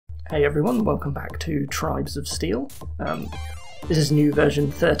Hey everyone, welcome back to Tribes of Steel. This is new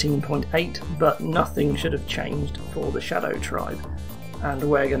version 13.8, but nothing should have changed for the Shadow Tribe. And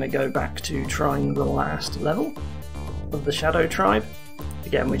we're going to go back to trying the last level of the Shadow Tribe.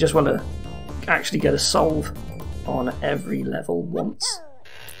 Again, we just want to actually get a solve on every level once,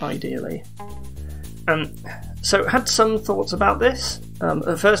 ideally. So had some thoughts about this.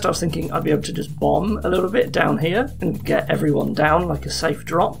 At first I was thinking I'd be able to just bomb a little bit down here and get everyone down like a safe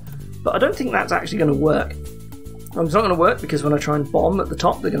drop, but I don't think that's actually going to work. It's not going to work because when I try and bomb at the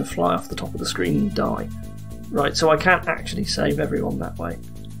top, they're going to fly off the top of the screen and die. Right, so I can't actually save everyone that way.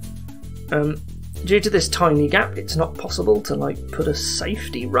 Due to this tiny gap, it's not possible to like put a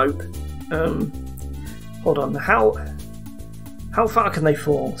safety rope. Hold on, how far can they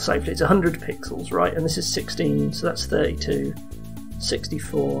fall safely? It's 100 pixels, right? And this is 16, so that's 32,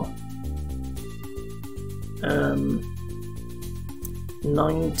 64,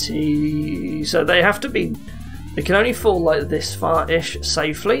 90. So they have to be. They can only fall like this far-ish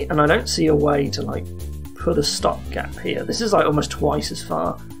safely, and I don't see a way to like put a stopgap here. This is like almost twice as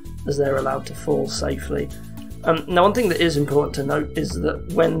far as they're allowed to fall safely. Now, one thing that is important to note is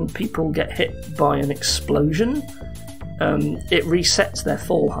that when people get hit by an explosion, it resets their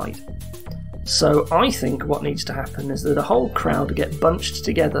fall height. So I think what needs to happen is that a whole crowd get bunched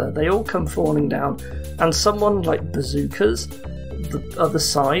together, they all come falling down, and someone like bazookas the other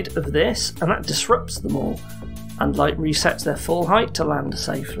side of this, and that disrupts them all and like resets their fall height to land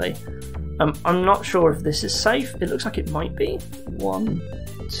safely. I'm not sure if this is safe. It looks like it might be. 1,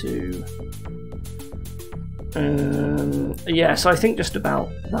 2. Yeah, so I think just about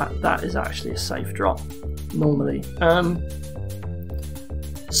that is actually a safe drop normally.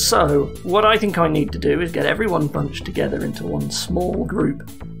 So what I think I need to do is get everyone bunched together into one small group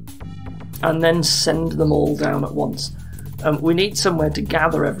and then send them all down at once. We need somewhere to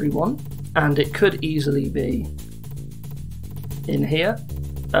gather everyone, and it could easily be in here.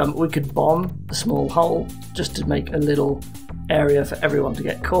 We could bomb a small hole just to make a little area for everyone to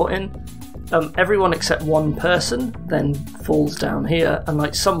get caught in. Everyone except one person then falls down here, and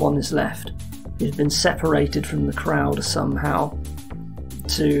like someone is left who's been separated from the crowd somehow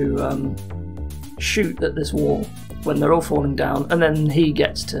to shoot at this wall when they're all falling down, and then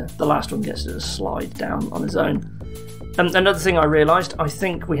the last one gets to slide down on his own. Another thing I realised, I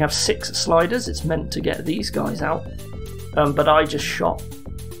think we have 6 sliders. It's meant to get these guys out, but I just shot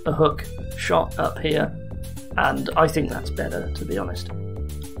a hook shot up here, and I think that's better, to be honest.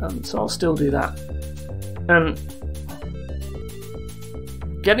 So I'll still do that.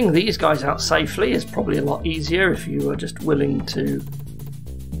 Getting these guys out safely is probably a lot easier if you are just willing to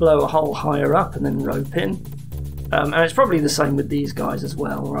blow a hole higher up and then rope in. And it's probably the same with these guys as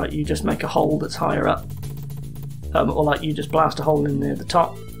well, right? You just make a hole that's higher up. Or like you just blast a hole in near the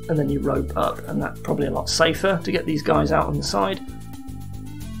top and then you rope up, and that's probably a lot safer to get these guys out on the side.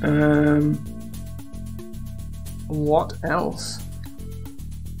 What else?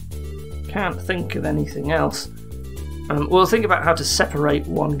 Can't think of anything else. We'll think about how to separate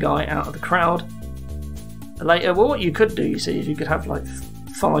one guy out of the crowd later. Well, what you could do, you see, is you could have like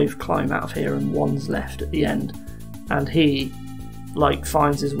 5 climb out of here and one's left at the end, and he like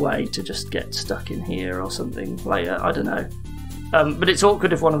finds his way to just get stuck in here or something later. I don't know. But it's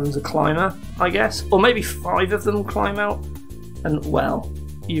awkward if one of them's a climber, I guess. Or maybe 5 of them climb out, and well,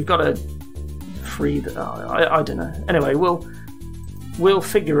 you've got to free the... I don't know. Anyway, we'll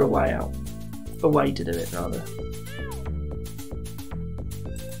figure a way out. A way to do it, rather.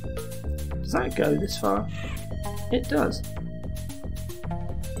 Does that go this far? It does.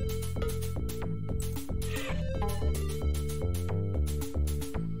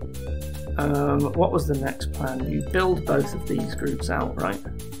 What was the next plan? You build both of these groups out, right?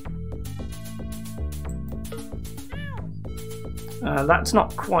 That's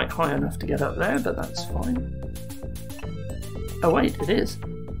not quite high enough to get up there, but that's fine. Oh wait, it is.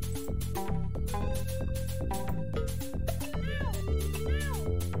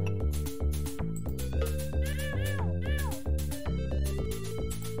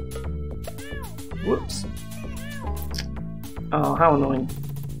 Whoops. Oh, how annoying.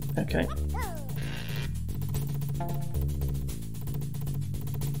 Okay.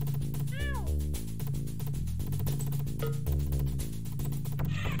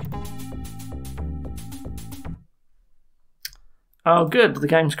 Oh good, the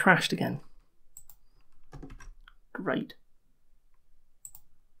game's crashed again. Great.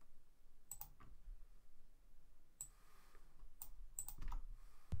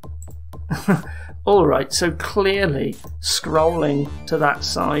 Alright, so clearly scrolling to that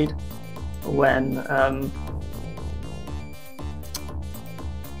side when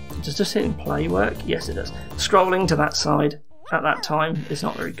Does just hitting play work? Yes, it does. Scrolling to that side at that time is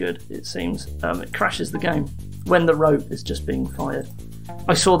not very good, it seems. It crashes the game when the rope is just being fired.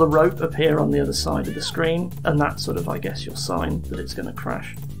 I saw the rope appear on the other side of the screen, and that's sort of, I guess, your sign that it's going to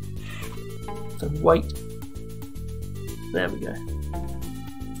crash. So wait. There we go.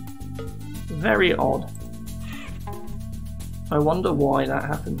 Very odd. I wonder why that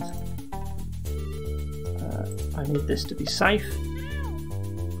happens. I need this to be safe.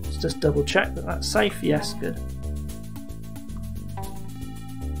 Let's just double check that that's safe. Yes, good.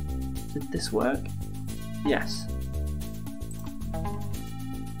 Did this work? Yes.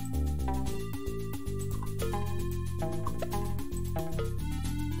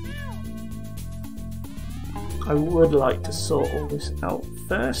 I would like to sort all this out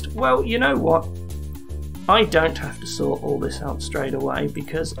first. Well, you know what? I don't have to sort all this out straight away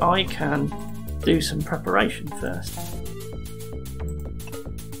because I can do some preparation first.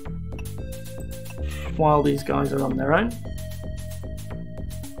 While these guys are on their own.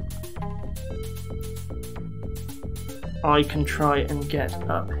 I can try and get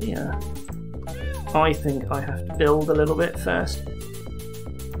up here. I think I have to build a little bit first.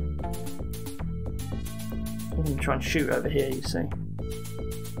 I'm going to try and shoot over here, you see.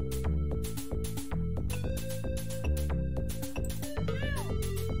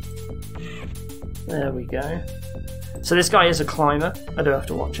 There we go. So this guy is a climber. I do have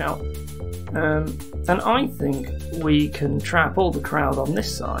to watch out. And I think we can trap all the crowd on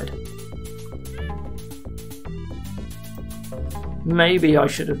this side. Maybe I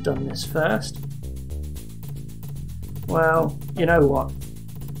should have done this first. Well, you know what?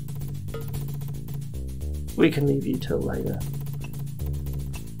 We can leave you till later.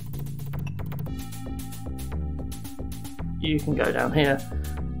 You can go down here.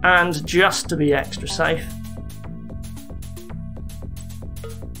 And just to be extra safe,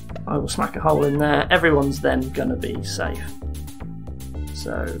 I will smack a hole in there. Everyone's then gonna be safe.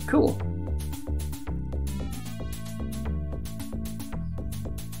 So, cool.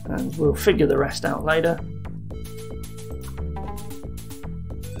 And we'll figure the rest out later.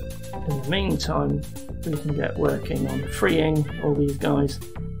 In the meantime, we can get working on freeing all these guys.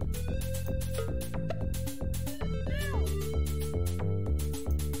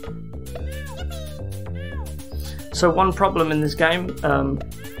 So one problem in this game,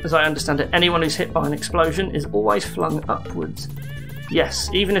 as I understand it, anyone who's hit by an explosion is always flung upwards. Yes,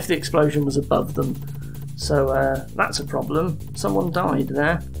 even if the explosion was above them. So that's a problem. Someone died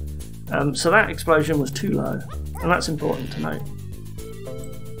there. So that explosion was too low, and that's important to note.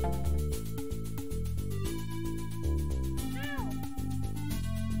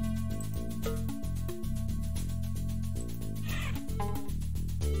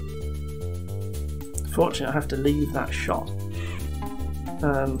 Fortunately, I have to leave that shot.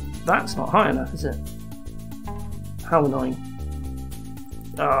 That's not high enough, is it? How annoying.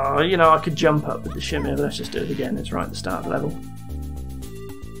 You know, I could jump up with the shimmy, but let's just do it again. It's right at the start of the level.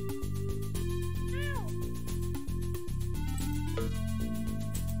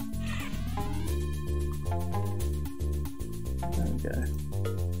 There we go.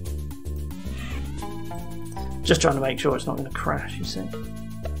 Just trying to make sure it's not going to crash, you see.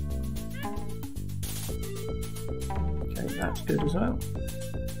 That's good as well.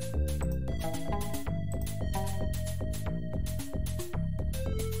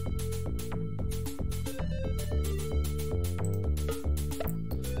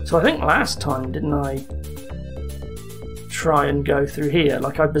 So I think last time, didn't I try and go through here?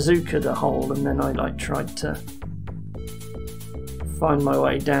 Like I bazookaed a hole and then I like tried to find my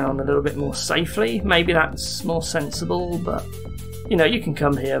way down a little bit more safely. Maybe that's more sensible, but you know, you can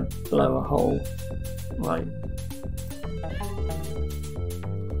come here, blow a hole, like.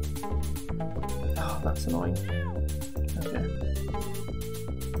 That's annoying. Okay.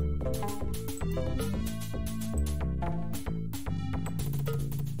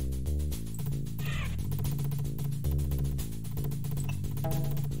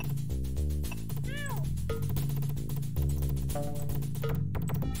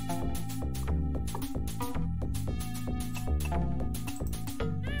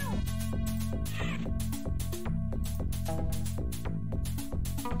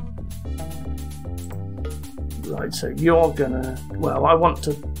 Right, so you're gonna... Well, I want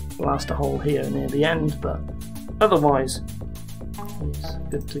to blast a hole here near the end, but otherwise it's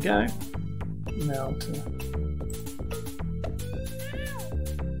good to go. Now to...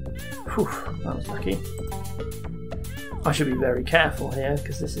 Whew, that was lucky. I should be very careful here,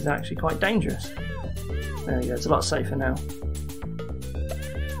 because this is actually quite dangerous. There we go, it's a lot safer now.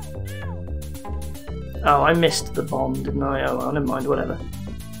 Oh, I missed the bomb, didn't I? Oh, well, never mind, whatever.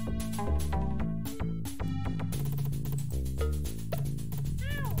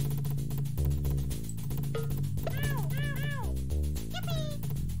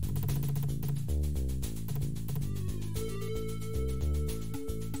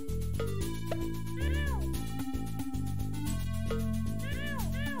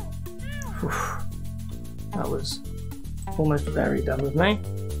 Oof. That was almost very dumb of me.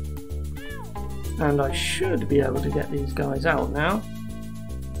 And I should be able to get these guys out now.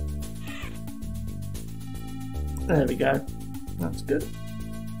 There we go. That's good.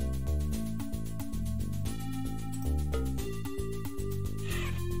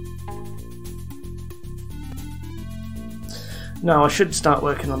 Now I should start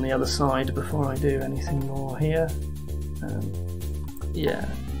working on the other side before I do anything more here. Yeah.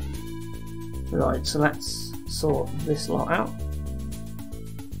 Right, so let's sort this lot out.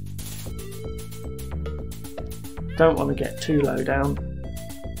 Don't want to get too low down.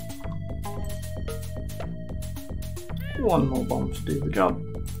 One more bomb to do the job.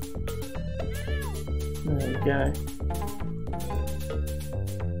 There we go.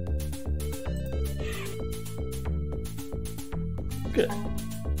 Good.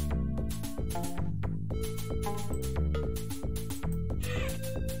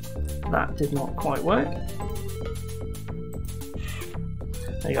 That did not quite work.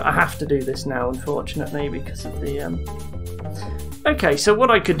 There you go. I have to do this now, unfortunately, because of the... Okay, so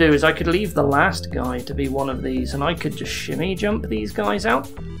what I could do is I could leave the last guy to be one of these, and I could just shimmy jump these guys out.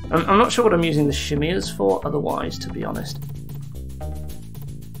 I'm not sure what I'm using the shimmiers for otherwise, to be honest.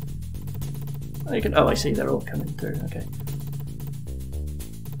 Oh, I see, they're all coming through, okay.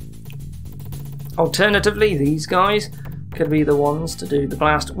 Alternatively, these guys could be the ones to do the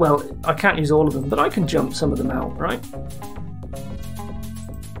blast. Well, I can't use all of them, but I can jump some of them out, right?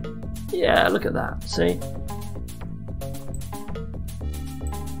 Yeah, look at that, see?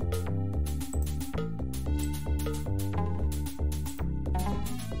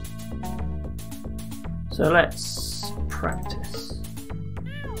 So let's practice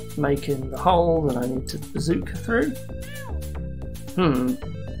making the hole that I need to bazooka through.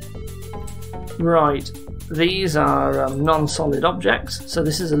 Right, these are non-solid objects, so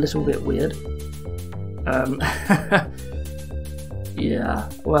this is a little bit weird. Yeah,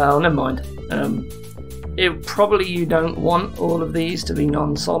 well, never mind. Probably you don't want all of these to be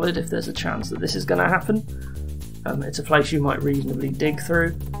non-solid if there's a chance that this is going to happen. It's a place you might reasonably dig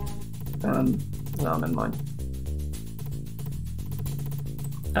through. Well, never mind.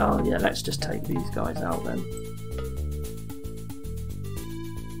 Oh yeah, let's just take these guys out then.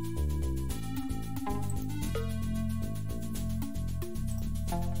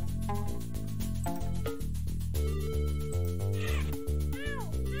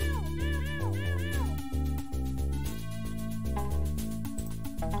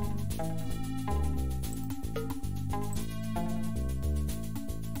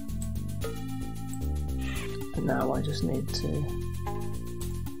 And now I just need to...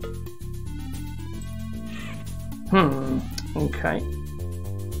 Okay.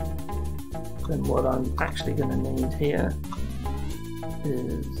 Then what I'm actually going to need here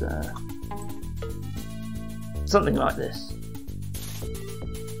is something like this.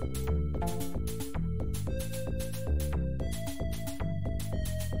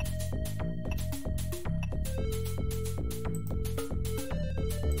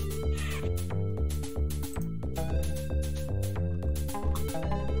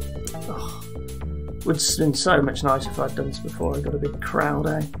 Would have been so much nicer if I'd done this before I got a big crowd,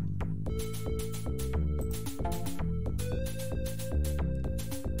 eh?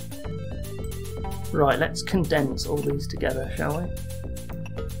 Right, let's condense all these together, shall we?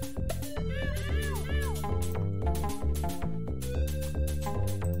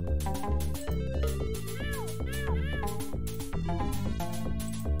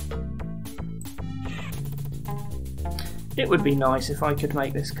 It would be nice if I could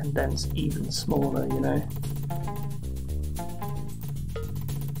make this condense even smaller, you know.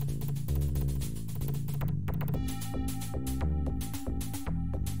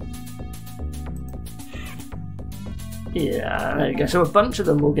 Yeah, there you go. So a bunch of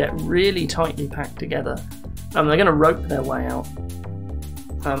them will get really tightly packed together. They're going to rope their way out.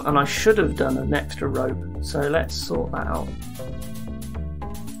 And I should have done an extra rope, so let's sort that out.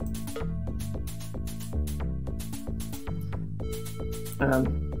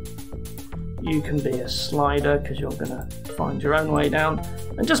 You can be a slider because you're going to find your own way down,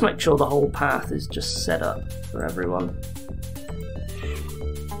 and just make sure the whole path is just set up for everyone.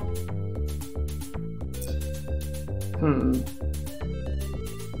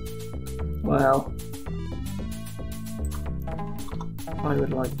 Well, I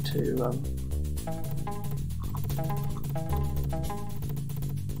would like to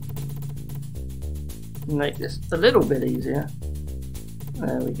make this a little bit easier.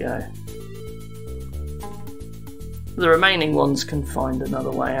 There we go. The remaining ones can find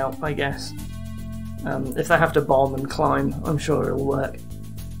another way out, I guess. If they have to bomb and climb, I'm sure it'll work.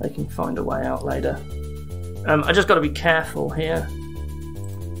 they can find a way out later. I just got to be careful here.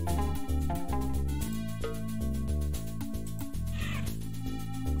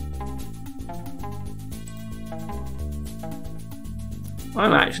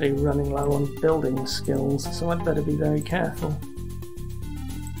 I'm actually running low on building skills, so I'd better be very careful.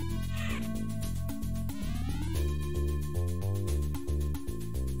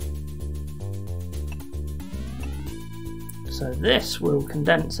 So this will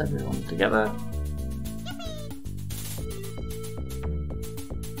condense everyone together.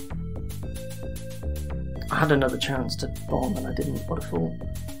 I had another chance to bomb and I didn't, what a fool.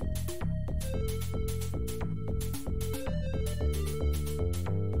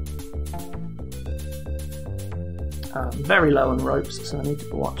 Very low on ropes, so I need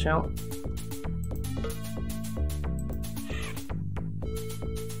to watch out.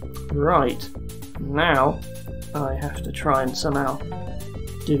 Right, now I have to try and somehow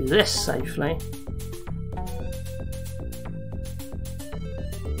do this safely.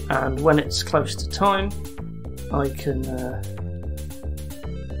 And when it's close to time, I can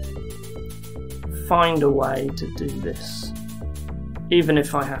find a way to do this. Even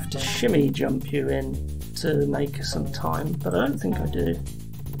if I have to shimmy jump you in to make some time, but I don't think I do.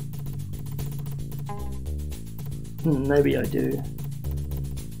 Maybe I do.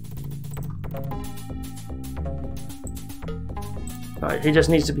 Right, he just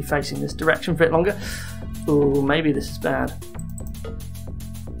needs to be facing this direction for a bit longer. Ooh, maybe this is bad.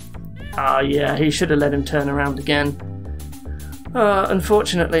 Ah, yeah, he should have let him turn around again.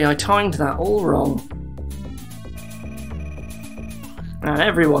 Unfortunately, I timed that all wrong. And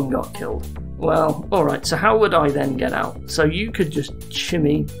everyone got killed. Well, alright, so how would I then get out? So you could just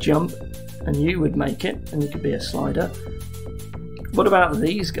shimmy, jump, and you would make it, and you could be a slider. What about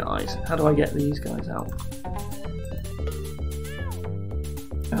these guys? How do I get these guys out?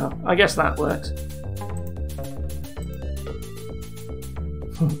 Oh, I guess that works.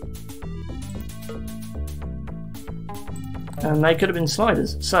 And they could have been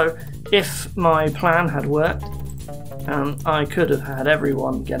sliders. So if my plan had worked, I could have had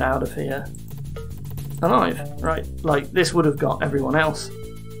everyone get out of here alive, right? Like, this would have got everyone else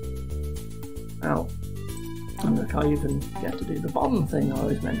out. And look, I even get to do the bomb thing I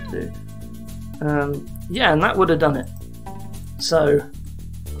was meant to do. Yeah, and that would have done it. So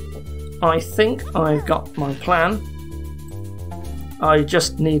I think I've got my plan. I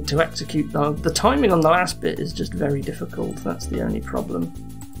just need to execute the timing on the last bit is just very difficult. That's the only problem.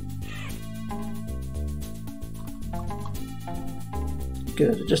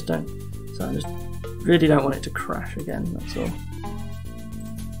 Good, I just don't. So I just really don't want it to crash again, that's all.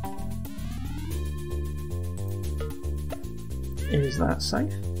 Is that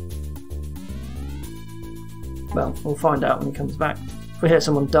safe? Well, we'll find out when he comes back. If we hear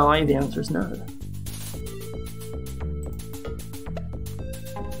someone die, the answer is no.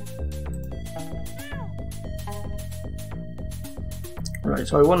 Right,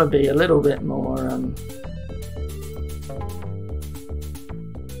 so I want to be a little bit more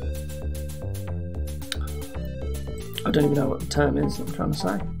I don't even know what the term is that I'm trying to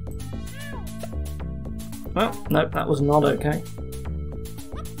say. Well, nope, that was not okay.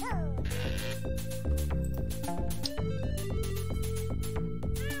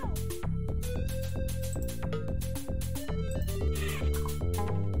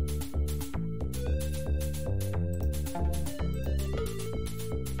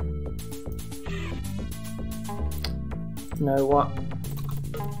 You know what?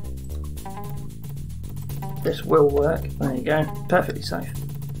 This will work. There you go. Perfectly safe.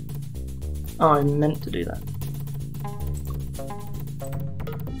 Oh, I meant to do that.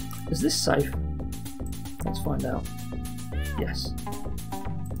 Is this safe? Let's find out. Yes.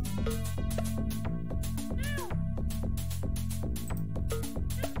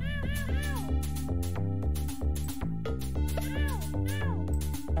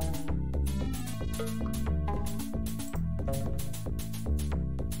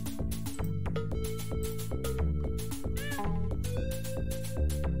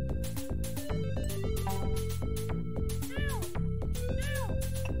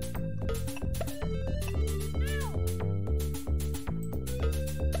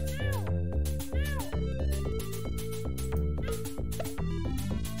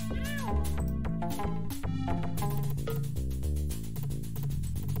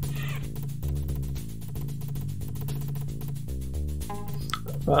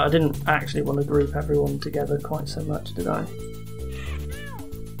 But I didn't actually want to group everyone together quite so much, did I?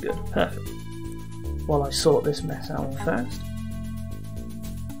 Good, perfect. While I sort this mess out first.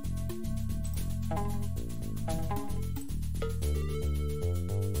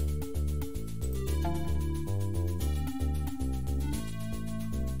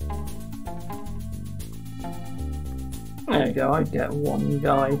 There we go, I'd get one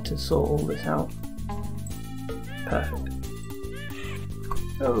guy to sort all this out. Perfect.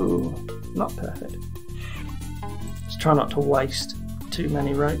 Oh, not perfect. Let's try not to waste too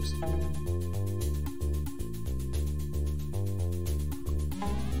many ropes.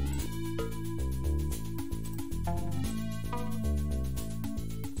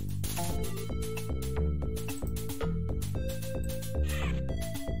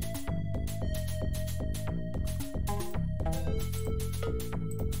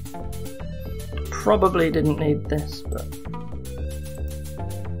 Probably didn't need this, but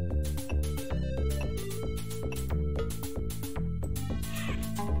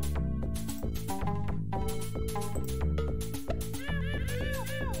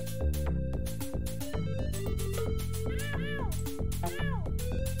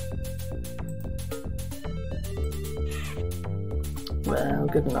well,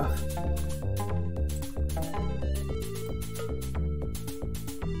 good enough.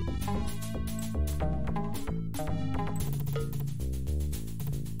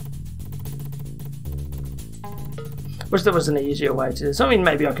 Wish there was an easier way to do this. I mean,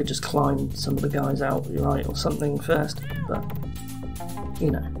 maybe I could just climb some of the guys out, right, or something first, but, you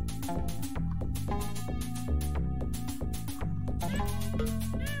know.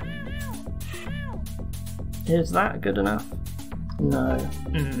 Is that good enough? No.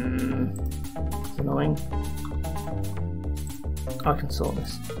 It's annoying. I can sort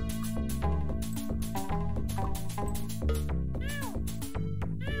this.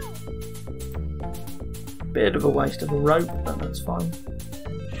 Bit of a waste of a rope, but that's fine.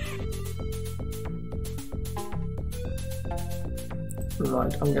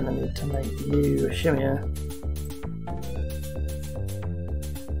 Right, I'm going to need to make you a shimmier.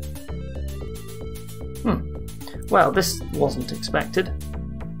 Well, this wasn't expected.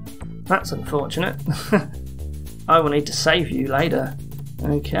 That's unfortunate. I will need to save you later.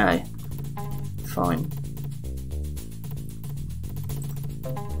 Okay, fine.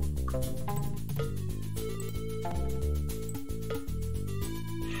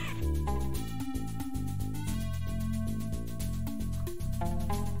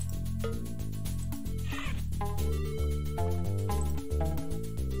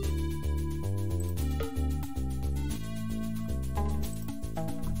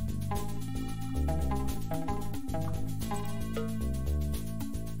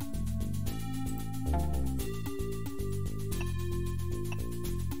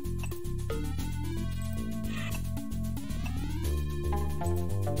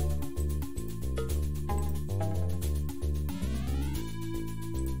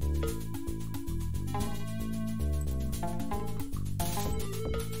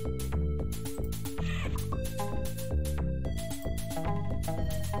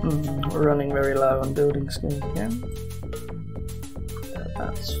 We're running very low on building skills again.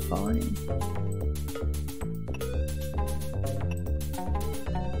 That's fine.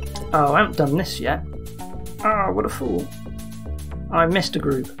 Oh, I haven't done this yet. Oh, what a fool. I missed a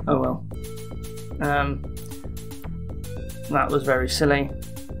group. Oh well. That was very silly.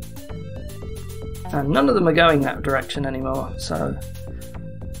 And none of them are going that direction anymore, so...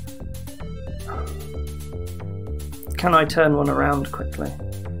 Can I turn one around quickly?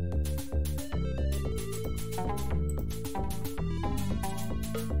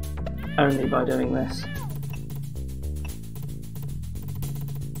 Only by doing this.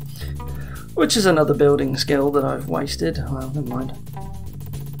 Which is another building skill that I've wasted. Well, never mind.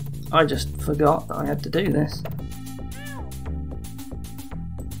 I just forgot that I had to do this.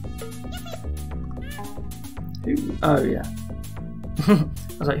 Who? Oh, yeah. I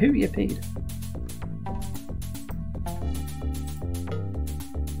was like, who yippied?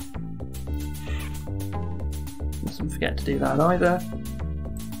 Mustn't forget to do that either.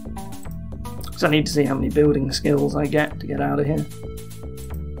 I need to see how many building skills I get to get out of here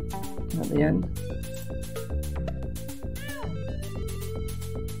at the end.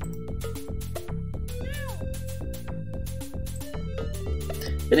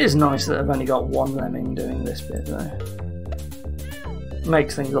 It is nice that I've only got one lemming doing this bit though. It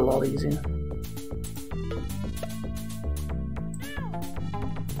makes things a lot easier.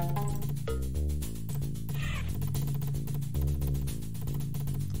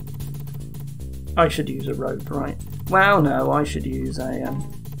 I should use a rope, right? Well, no, I should use a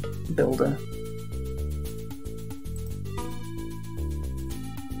builder.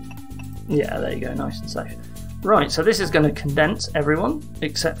 Yeah, there you go, nice and safe. Right, so this is going to condense everyone,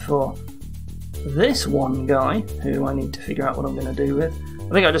 except for this one guy, who I need to figure out what I'm going to do with. I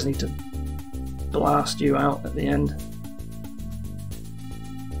think I just need to blast you out at the end.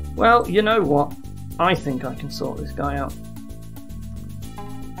 Well, you know what? I think I can sort this guy out.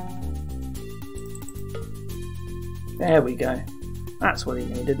 There we go. That's what he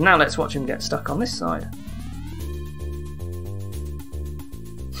needed. Now let's watch him get stuck on this side.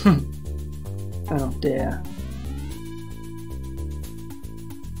 Oh dear.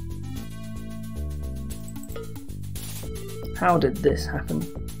 How did this happen?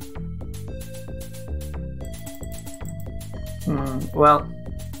 Well,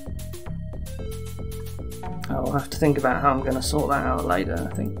 I'll have to think about how I'm going to sort that out later,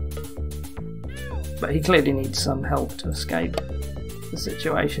 I think. But he clearly needs some help to escape the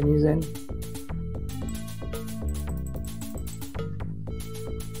situation he's in.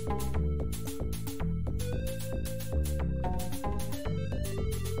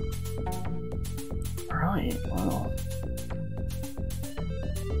 Right, well.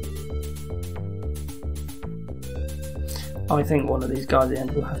 I think one of these guys at the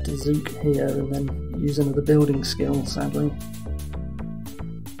end will have to zook here and then use another building skill, sadly.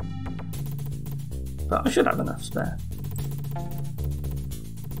 But I should have enough spare.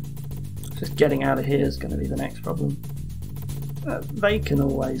 Just getting out of here is going to be the next problem. They can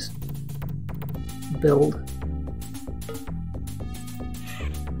always build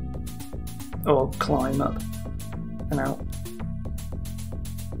or climb up and out.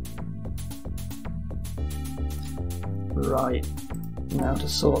 Right, now to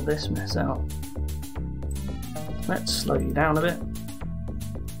sort this mess out. Let's slow you down a bit.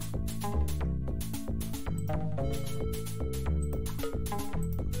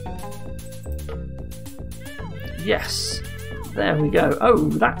 Yes, there we go. Oh,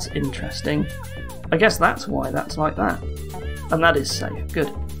 that's interesting. I guess that's why that's like that. And that is safe.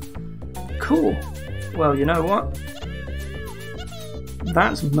 Good. Cool. Well, you know what?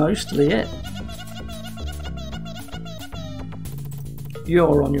 That's mostly it.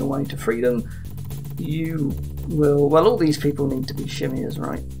 You're on your way to freedom. You will... Well, all these people need to be shimmiers,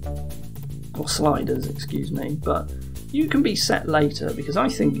 right? Or sliders, excuse me. But you can be set later, because I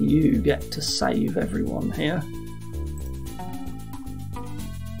think you get to save everyone here.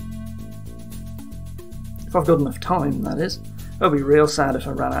 If I've got enough time, that is. It'll be real sad if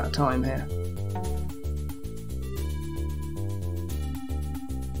I ran out of time here.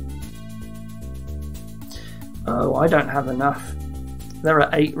 Oh, I don't have enough. There are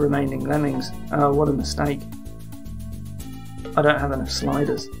 8 remaining lemmings. Oh, what a mistake. I don't have enough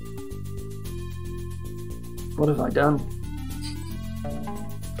sliders. What have I done?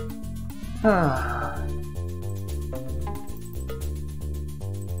 Ah.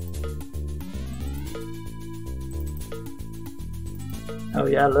 Oh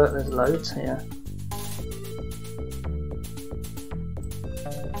yeah, look, there's loads here.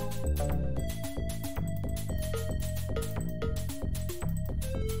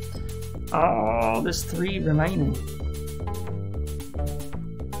 Oh, there's 3 remaining.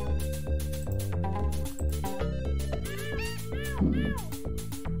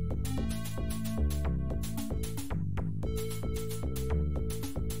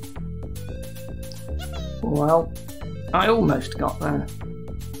 Well, I almost got there.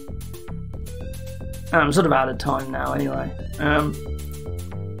 I'm sort of out of time now anyway.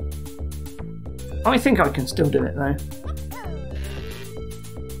 I think I can still do it though.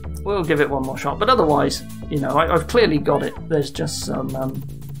 We'll give it one more shot, but otherwise, you know, I've clearly got it. There's just some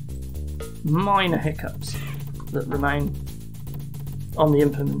minor hiccups that remain on the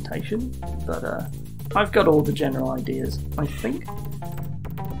implementation, but I've got all the general ideas, I think.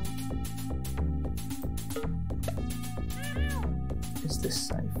 Is this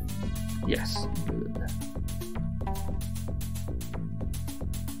safe? Yes, good.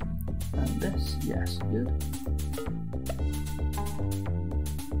 And this, yes, good.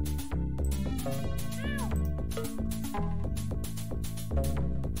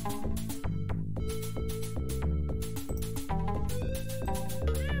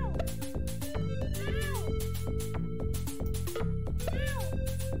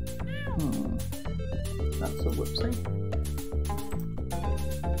 That's a whoopsie.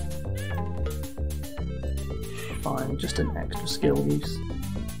 Fine, just an extra skill use.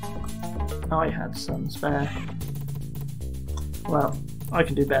 I had some spare. Well, I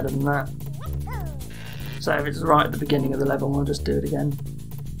can do better than that. So if it's right at the beginning of the level, I'll just do it again.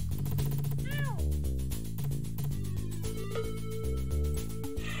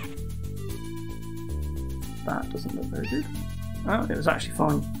 That doesn't look very good. Oh, it was actually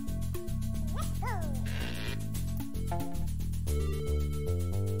fine.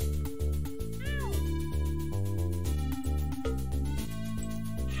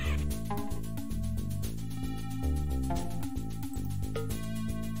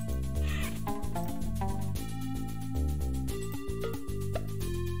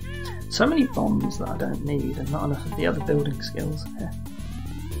 So many bombs that I don't need and not enough of the other building skills. Yeah.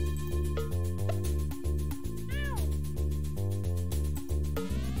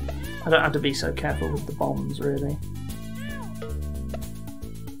 I don't have to be so careful with the bombs, really.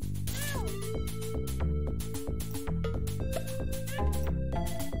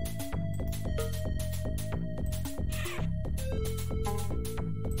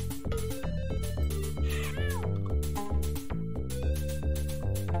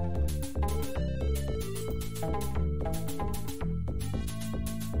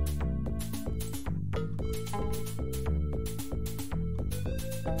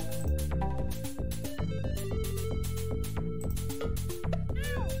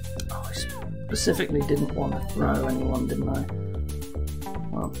 Specifically didn't want to throw anyone, didn't I?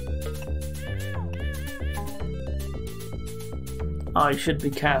 Well, I should be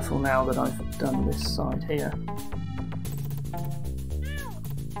careful now that I've done this side here.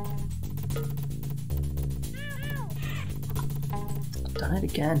 I've done it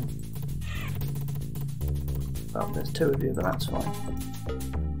again. Well, there's two of you, but that's fine.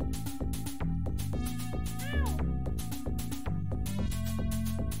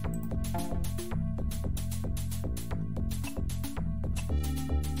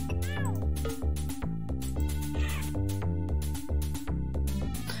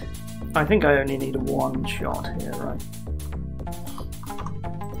 I think I only need one shot here, right?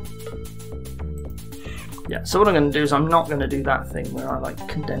 Yeah, so what I'm going to do is I'm not going to do that thing where I like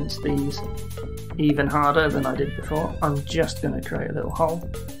condense these even harder than I did before. I'm just going to create a little hole.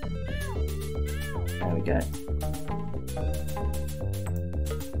 There we go.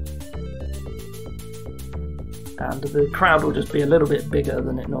 And the crowd will just be a little bit bigger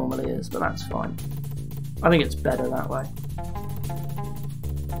than it normally is, but that's fine. I think it's better that way.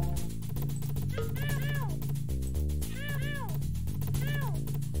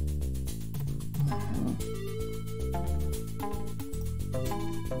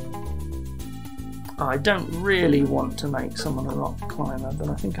 I don't really want to make someone a rock climber, but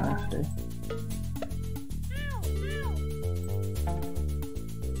I think I have to.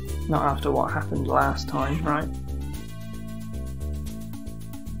 Not after what happened last time, right?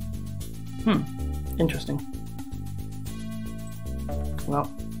 Interesting.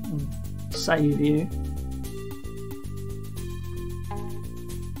 Well, save you.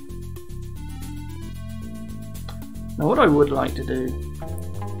 Now what I would like to do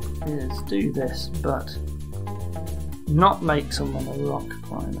is do this, but not make someone a rock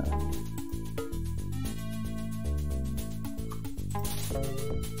climber.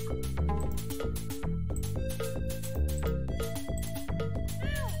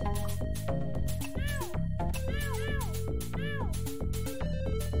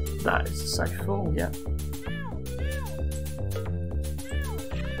 That is a safe fall, yeah.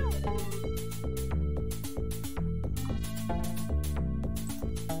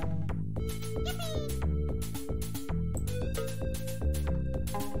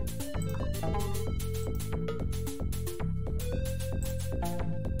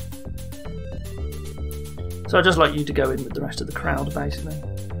 So I'd just like you to go in with the rest of the crowd, basically.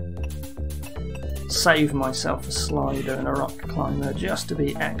 Save myself a slider and a rock climber just to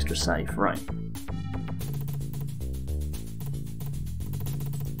be extra safe, right?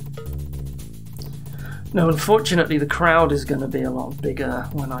 Now, unfortunately, the crowd is going to be a lot bigger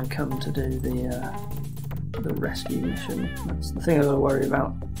when I come to do the rescue mission. That's the thing I've got to worry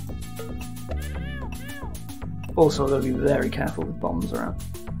about. Also, I've got to be very careful with bombs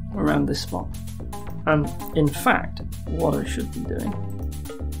around this spot. In fact, what I should be doing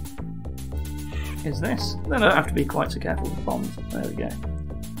is this. Then I don't have to be quite so careful with bombs. There we go.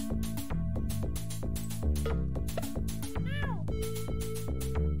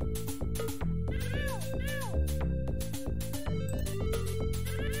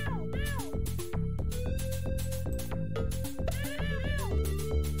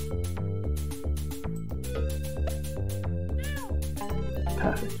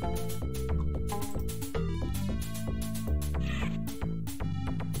 Perfect.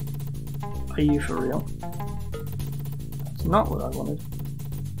 Are you for real? That's not what I wanted.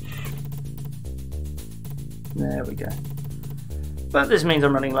 There we go. But this means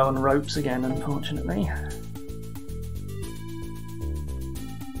I'm running low on ropes again, unfortunately.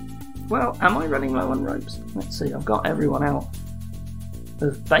 Well, am I running low on ropes? Let's see, I've got everyone out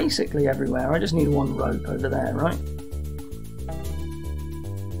of basically everywhere. I just need one rope over there, right?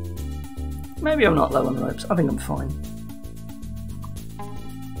 Maybe I'm not low on ropes. I think I'm fine.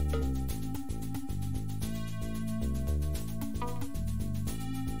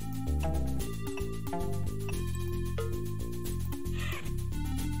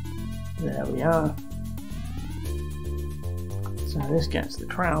 There we are. So this gets the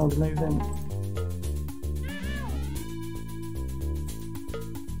crowd moving.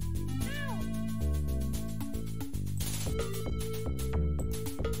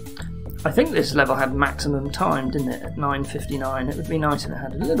 I think this level had maximum time, didn't it, at 9:59. It would be nice if it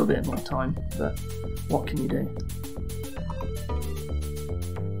had a little bit more time, but what can you do?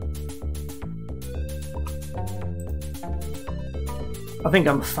 I think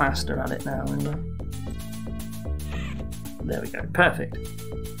I'm faster at it now anyway. There we go, perfect.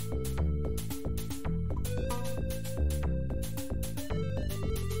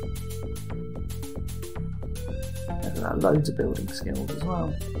 There's loads of building skills as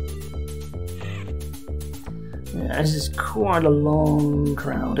well. Yeah, this is quite a long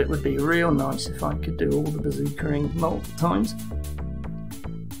crowd. It would be real nice if I could do all the bazookaing multiple times.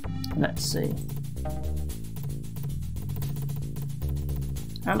 Let's see.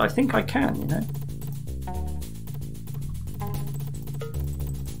 And I think I can, you know.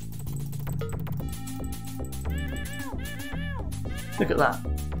 Look at that.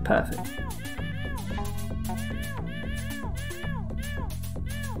 Perfect.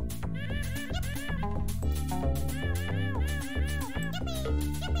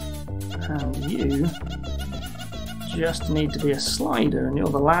 And you just need to be a slider and you're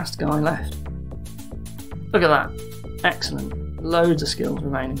the last guy left. Look at that. Excellent. Loads of skills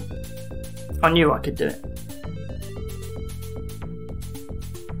remaining. I knew I could do it.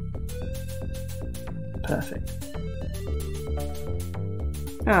 Perfect.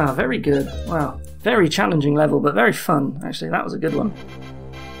 Ah, very good. Wow. Very challenging level, but very fun. Actually, that was a good one.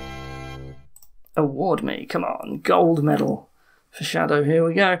 Award me. Come on. Gold medal for Shadow. Here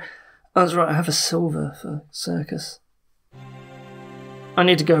we go. That's right, I have a silver for Circus. I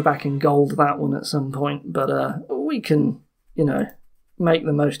need to go back and gold that one at some point, but we can, you know, make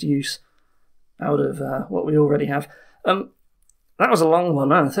the most use out of what we already have. That was a long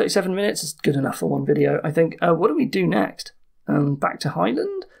one, 37 minutes is good enough for one video, I think. What do we do next? Back to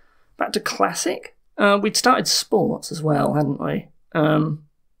Highland? Back to Classic? We'd started Sports as well, hadn't we? Oh,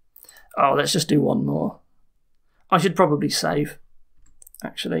 let's just do one more. I should probably save,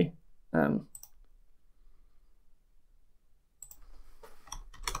 actually.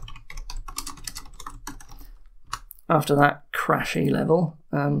 After that crashy level,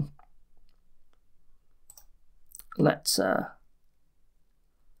 let's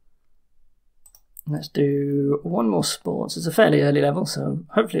do one more Sports. It's a fairly early level, so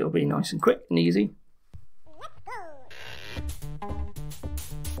hopefully it'll be nice and quick and easy.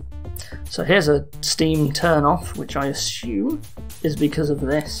 So here's a Steam turn off, which I assume is because of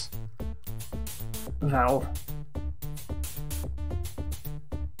this valve.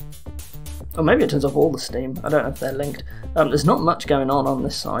 Or maybe it turns off all the Steam. I don't know if they're linked. There's not much going on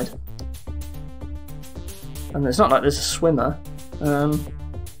this side. And it's not like there's a swimmer.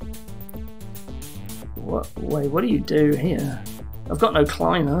 What do you do here? I've got no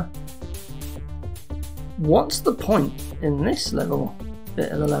climber. What's the point in this level?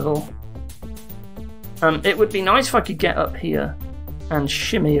 Bit of the level. It would be nice if I could get up here and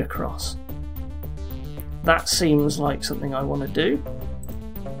shimmy across. That seems like something I want to do.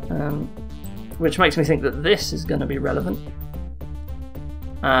 Which makes me think that this is going to be relevant.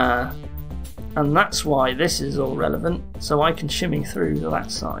 And that's why this is all relevant, so I can shimmy through to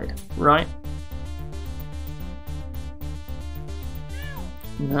that side, right?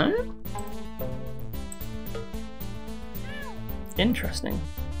 No? Interesting.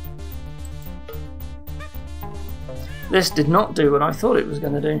 This did not do what I thought it was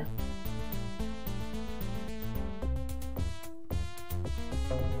going to do.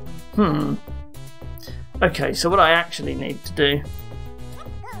 Okay, so what I actually need to do,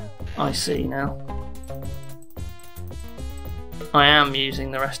 I see now. I am using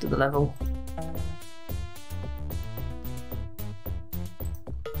the rest of the level.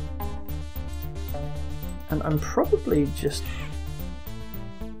 And I'm probably just...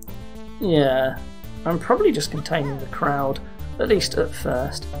 yeah, I'm probably just containing the crowd, at least at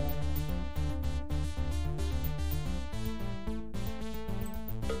first.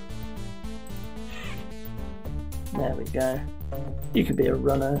 There we go. You could be a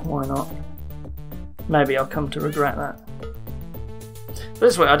runner, why not? Maybe I'll come to regret that. But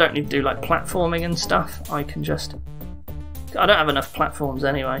this way I don't need to do like platforming and stuff. I can just... I don't have enough platforms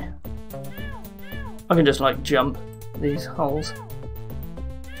anyway. I can just like jump these holes.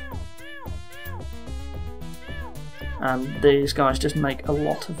 And these guys just make a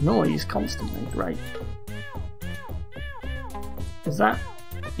lot of noise constantly. Great. Is that?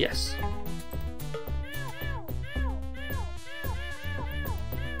 Yes.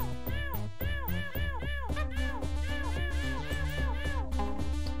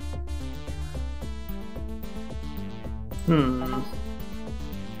 I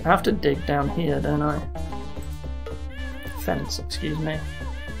have to dig down here, don't I? Fence, excuse me.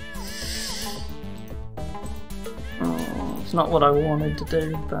 Oh, it's not what I wanted to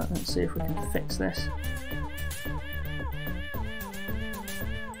do, but let's see if we can fix this.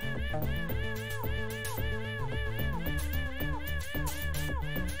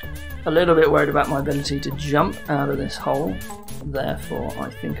 A little bit worried about my ability to jump out of this hole, therefore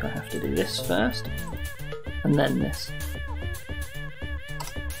I think I have to do this first, and then this.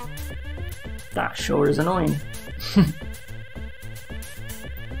 That sure is annoying.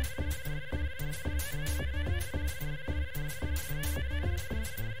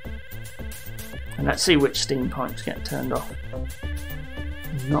 And let's see which steam pipes get turned off.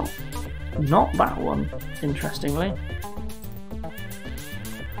 Not that one, interestingly.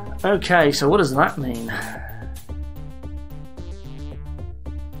 Okay, so what does that mean?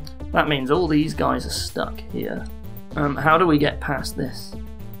 That means all these guys are stuck here. How do we get past this?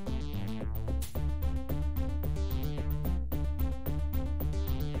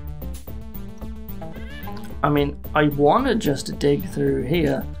 I mean, I want to just dig through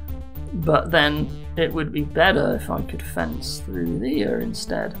here, but then it would be better if I could fence through here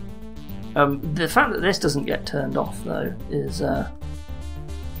instead. The fact that this doesn't get turned off, though, is a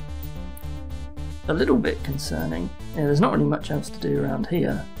little bit concerning. Yeah, there's not really much else to do around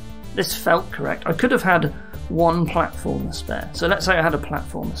here. This felt correct. I could have had one platformer spare. So let's say I had a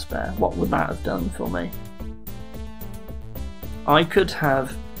platformer spare. What would that have done for me? I could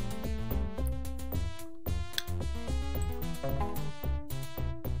have...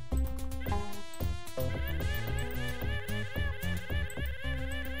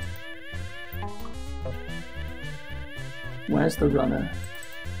 Where's the runner?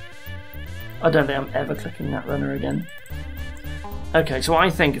 I don't think I'm ever clicking that runner again. Okay, so I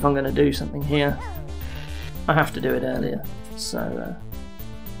think if I'm going to do something here, I have to do it earlier. So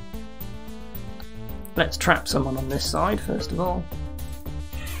let's trap someone on this side first of all.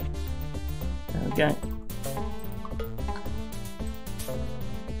 There we go.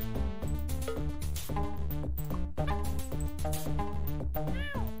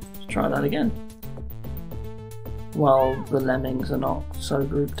 Let's try that again. While the lemmings are not so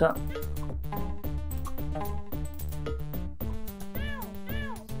grouped up.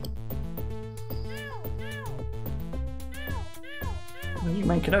 Will you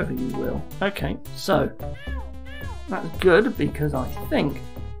make it over? You will. Okay, so that's good because I think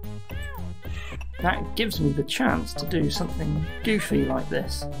that gives me the chance to do something goofy like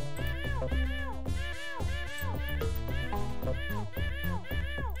this.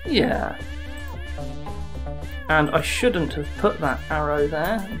 Yeah. And I shouldn't have put that arrow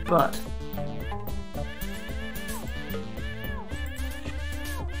there, but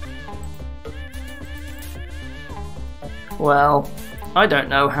well, I don't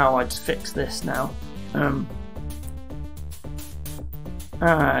know how I'd fix this now.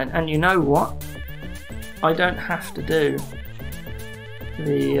 And you know what? I don't have to do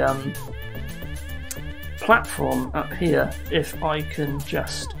the platform up here if I can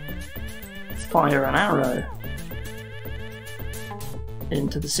just fire an arrow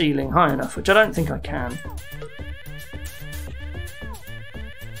into the ceiling high enough, which I don't think I can.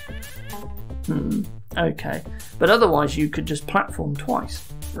 Okay, but otherwise you could just platform twice,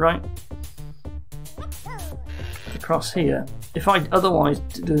 right? Across here. If I otherwise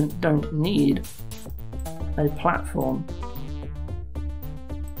don't need a platform.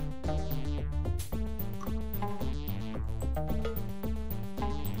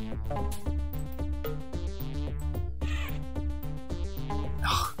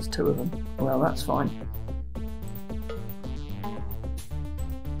 Oh, there's two of them. Well, that's fine.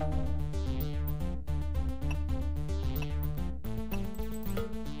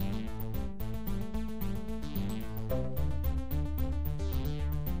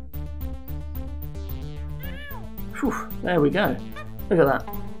 Whew, there we go. Look at that.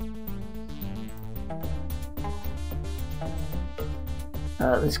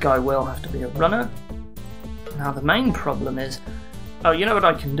 This guy will have to be a runner. Now the main problem is, oh, you know what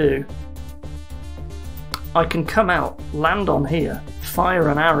I can do? I can come out, land on here, fire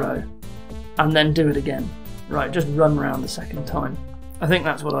an arrow, and then do it again. Right, just run around the second time. I think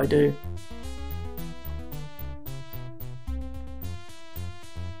that's what I do.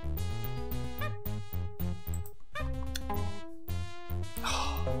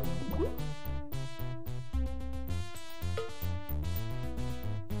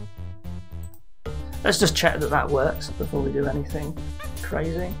 Let's just check that that works before we do anything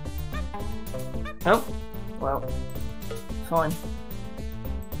crazy. Oh, well, fine.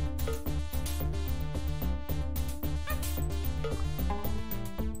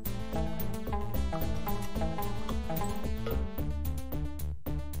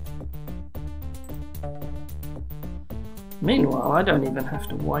 Meanwhile, I don't even have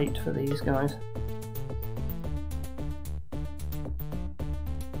to wait for these guys.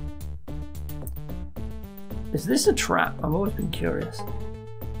 Is this a trap? I've always been curious.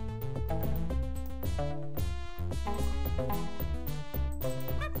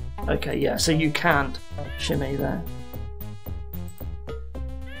 Okay, yeah, so you can't shimmy there.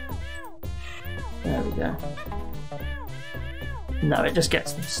 There we go. No, it just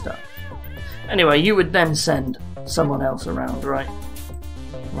gets them stuck. Anyway, you would then send someone else around, right?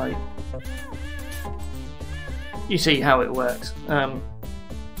 Like, you see how it works.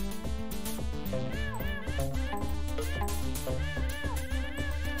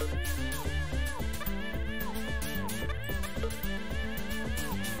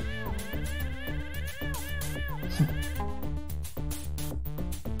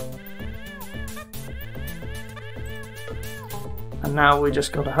 And now we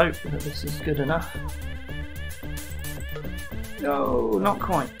just got to hope that this is good enough. No, not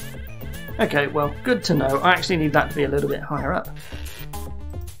quite. Okay, well, good to know. I actually need that to be a little bit higher up.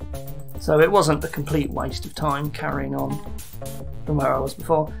 So it wasn't a complete waste of time carrying on from where I was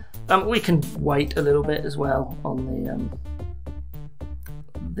before. We can wait a little bit as well on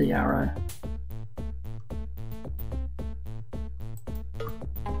the arrow.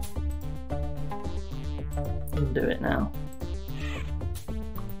 And do it now.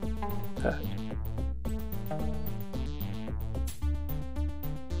 Perfect.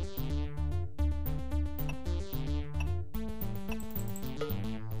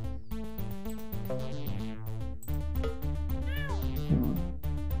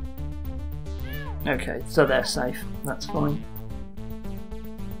 Okay, so they're safe. That's fine.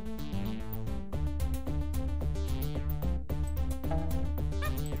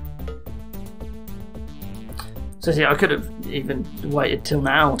 So see, I could have even waited till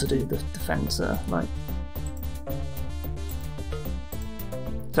now to do the defencer, like.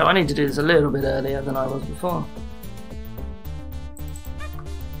 So I need to do this a little bit earlier than I was before.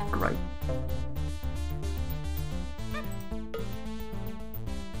 Great.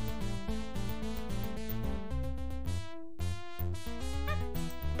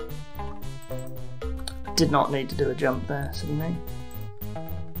 Did not need to do a jump there, silly me.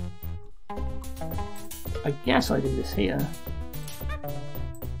 I guess I do this here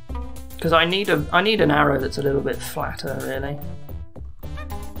because I need an arrow that's a little bit flatter, really.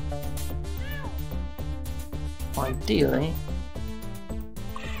 Ideally.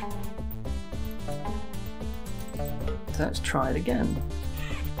 So let's try it again.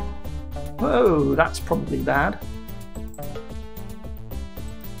 Whoa, that's probably bad.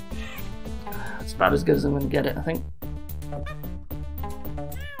 It's about as good as I'm going to get it, I think.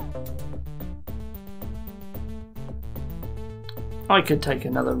 I could take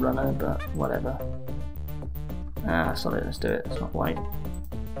another runner, but whatever. Sorry, let's do it. Let's not wait.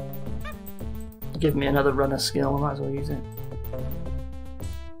 Give me another runner skill, I might as well use it.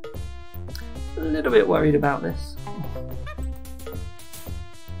 A little bit worried about this.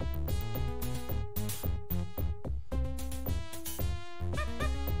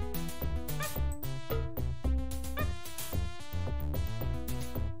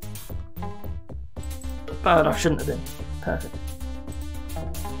 But I shouldn't have been. Perfect.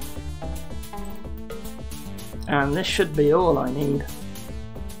 And this should be all I need.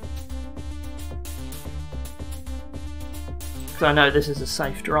 Because I know this is a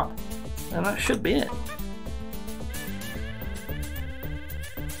safe drop. And that should be it.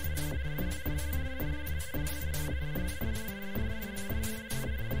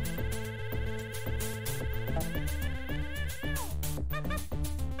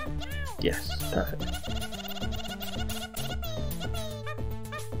 Yes, perfect.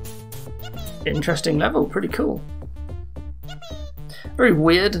 Interesting level, pretty cool. Very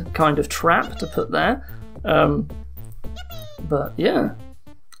weird kind of trap to put there. But yeah,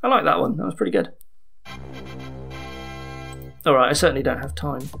 I like that one, that was pretty good. Alright, I certainly don't have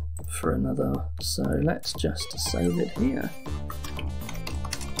time for another, so let's just save it here.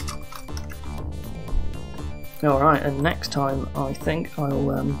 Alright, and next time I think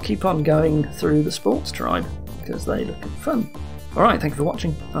I'll keep on going through the sports tribe, because they look fun. Alright, thank you for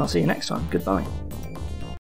watching. I'll see you next time. Goodbye.